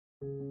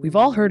We've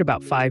all heard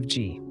about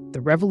 5G,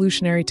 the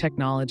revolutionary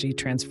technology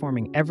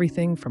transforming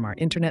everything from our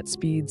internet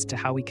speeds to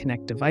how we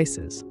connect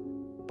devices.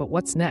 But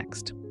what's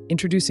next?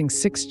 Introducing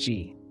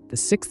 6G, the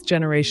sixth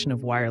generation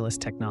of wireless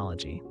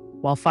technology.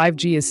 While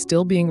 5G is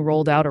still being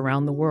rolled out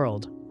around the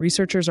world,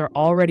 researchers are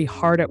already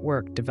hard at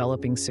work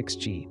developing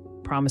 6G,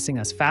 promising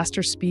us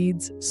faster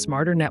speeds,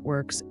 smarter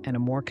networks, and a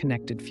more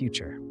connected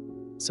future.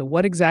 So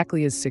what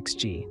exactly is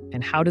 6G,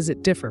 and how does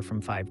it differ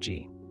from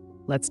 5G?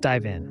 Let's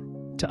dive in.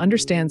 To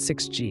understand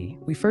 6G,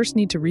 we first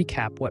need to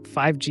recap what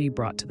 5G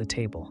brought to the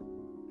table.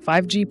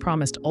 5G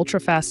promised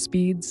ultra-fast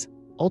speeds,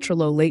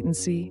 ultra-low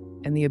latency,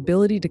 and the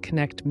ability to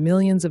connect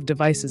millions of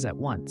devices at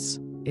once.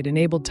 It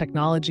enabled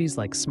technologies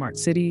like smart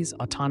cities,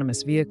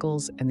 autonomous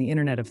vehicles, and the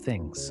Internet of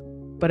Things.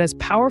 But as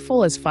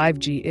powerful as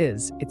 5G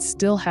is, it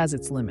still has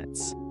its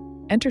limits.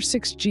 Enter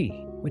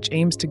 6G, which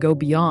aims to go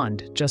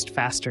beyond just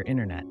faster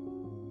internet.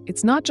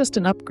 It's not just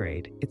an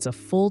upgrade, it's a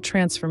full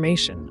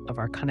transformation of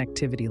our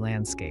connectivity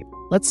landscape.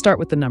 Let's start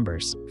with the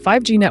numbers.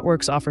 5G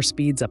networks offer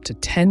speeds up to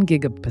 10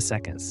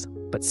 gigabits,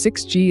 but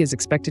 6G is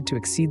expected to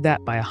exceed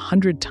that by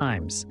 100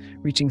 times,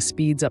 reaching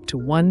speeds up to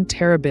 1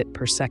 terabit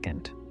per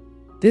second.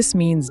 This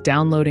means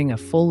downloading a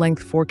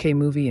full-length 4K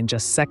movie in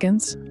just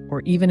seconds,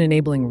 or even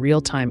enabling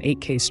real-time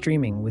 8K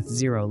streaming with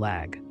zero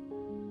lag.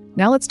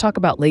 Now let's talk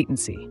about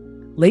latency.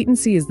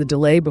 Latency is the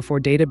delay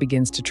before data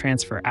begins to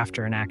transfer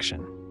after an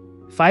action.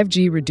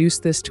 5G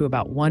reduced this to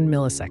about 1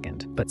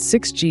 millisecond, but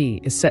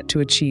 6G is set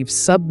to achieve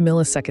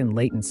sub-millisecond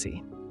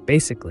latency,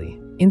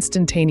 basically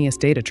instantaneous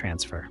data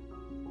transfer.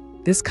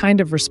 This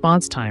kind of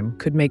response time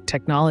could make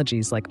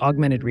technologies like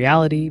augmented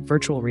reality,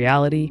 virtual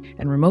reality,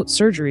 and remote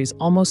surgeries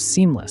almost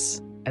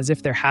seamless, as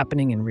if they're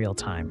happening in real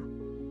time.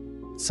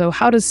 So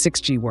how does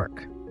 6G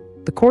work?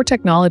 The core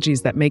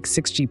technologies that make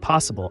 6G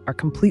possible are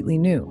completely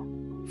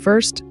new.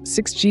 First,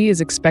 6G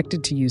is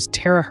expected to use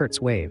terahertz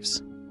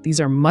waves. These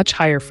are much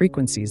higher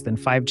frequencies than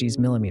 5G's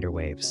millimeter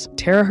waves.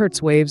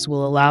 Terahertz waves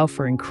will allow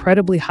for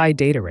incredibly high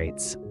data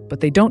rates,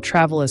 but they don't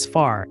travel as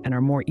far and are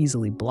more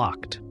easily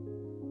blocked.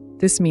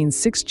 This means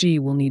 6G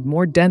will need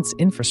more dense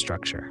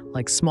infrastructure,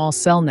 like small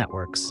cell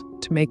networks,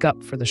 to make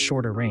up for the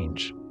shorter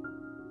range.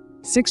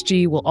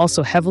 6G will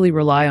also heavily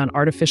rely on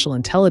artificial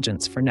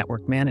intelligence for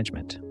network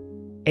management.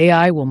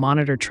 AI will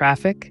monitor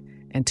traffic,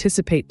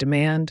 anticipate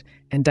demand,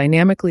 and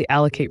dynamically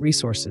allocate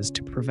resources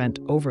to prevent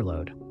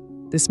overload.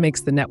 This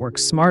makes the network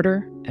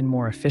smarter and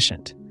more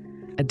efficient,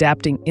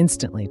 adapting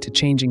instantly to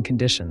changing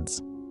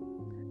conditions.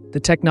 The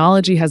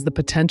technology has the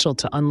potential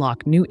to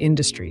unlock new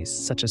industries,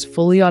 such as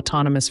fully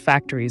autonomous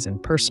factories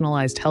and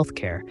personalized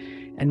healthcare,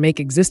 and make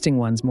existing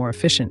ones more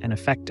efficient and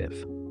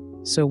effective.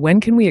 So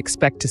when can we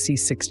expect to see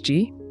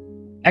 6G?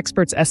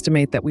 Experts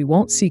estimate that we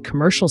won't see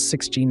commercial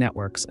 6G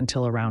networks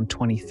until around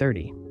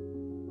 2030.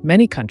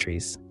 Many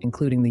countries,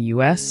 including the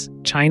US,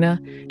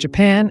 China,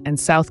 Japan, and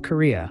South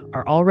Korea,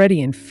 are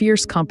already in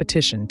fierce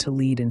competition to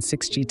lead in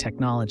 6G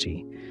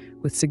technology,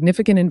 with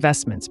significant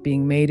investments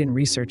being made in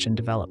research and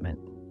development.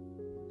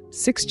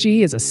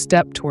 6G is a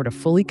step toward a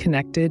fully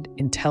connected,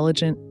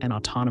 intelligent, and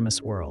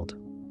autonomous world.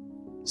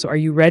 So are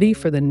you ready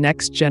for the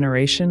next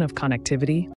generation of connectivity?